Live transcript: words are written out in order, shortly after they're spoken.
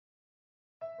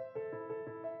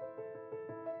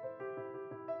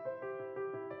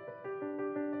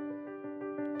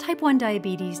Type 1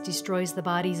 diabetes destroys the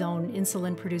body's own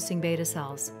insulin-producing beta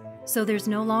cells, so there's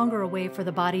no longer a way for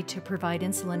the body to provide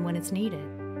insulin when it's needed.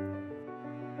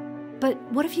 But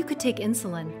what if you could take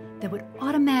insulin that would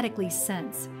automatically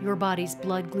sense your body's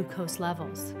blood glucose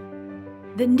levels,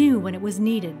 that knew when it was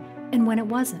needed and when it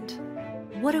wasn't?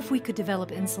 What if we could develop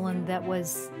insulin that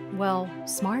was, well,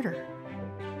 smarter?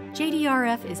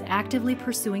 JDRF is actively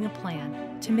pursuing a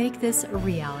plan to make this a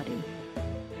reality.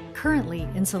 Currently,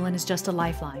 insulin is just a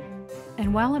lifeline,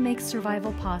 and while it makes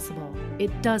survival possible,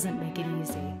 it doesn't make it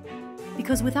easy.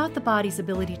 Because without the body's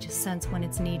ability to sense when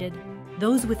it's needed,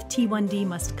 those with T1D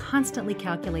must constantly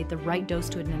calculate the right dose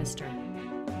to administer.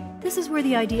 This is where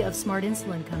the idea of smart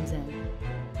insulin comes in.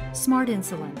 Smart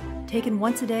insulin, taken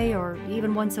once a day or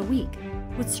even once a week,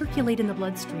 would circulate in the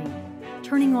bloodstream,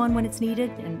 turning on when it's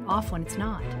needed and off when it's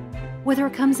not. Whether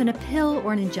it comes in a pill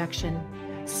or an injection,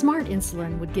 smart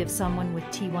insulin would give someone with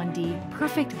T1D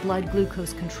perfect blood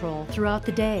glucose control throughout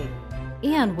the day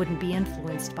and wouldn't be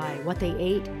influenced by what they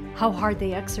ate, how hard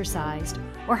they exercised,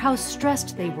 or how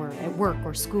stressed they were at work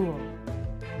or school.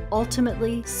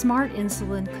 Ultimately, smart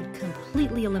insulin could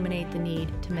completely eliminate the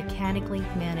need to mechanically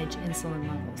manage insulin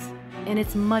levels. And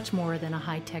it's much more than a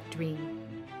high-tech dream.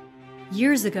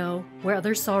 Years ago, where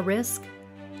others saw risk,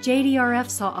 JDRF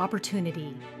saw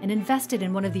opportunity and invested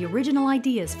in one of the original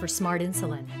ideas for smart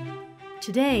insulin.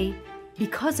 Today,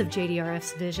 because of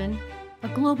JDRF's vision, a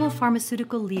global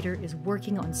pharmaceutical leader is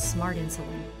working on smart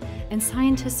insulin, and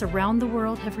scientists around the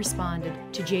world have responded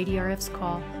to JDRF's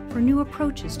call for new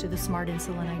approaches to the smart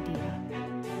insulin idea.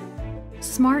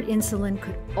 Smart insulin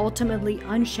could ultimately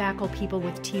unshackle people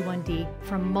with T1D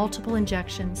from multiple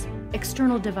injections,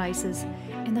 external devices,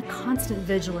 and the constant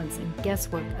vigilance and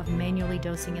guesswork of manually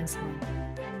dosing insulin.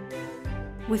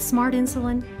 With smart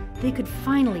insulin, they could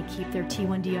finally keep their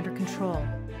T1D under control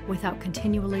without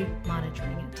continually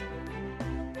monitoring it.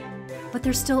 But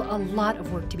there's still a lot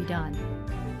of work to be done,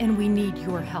 and we need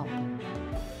your help.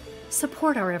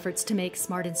 Support our efforts to make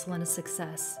smart insulin a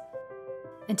success.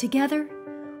 And together,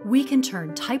 we can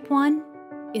turn type 1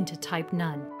 into type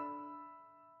none.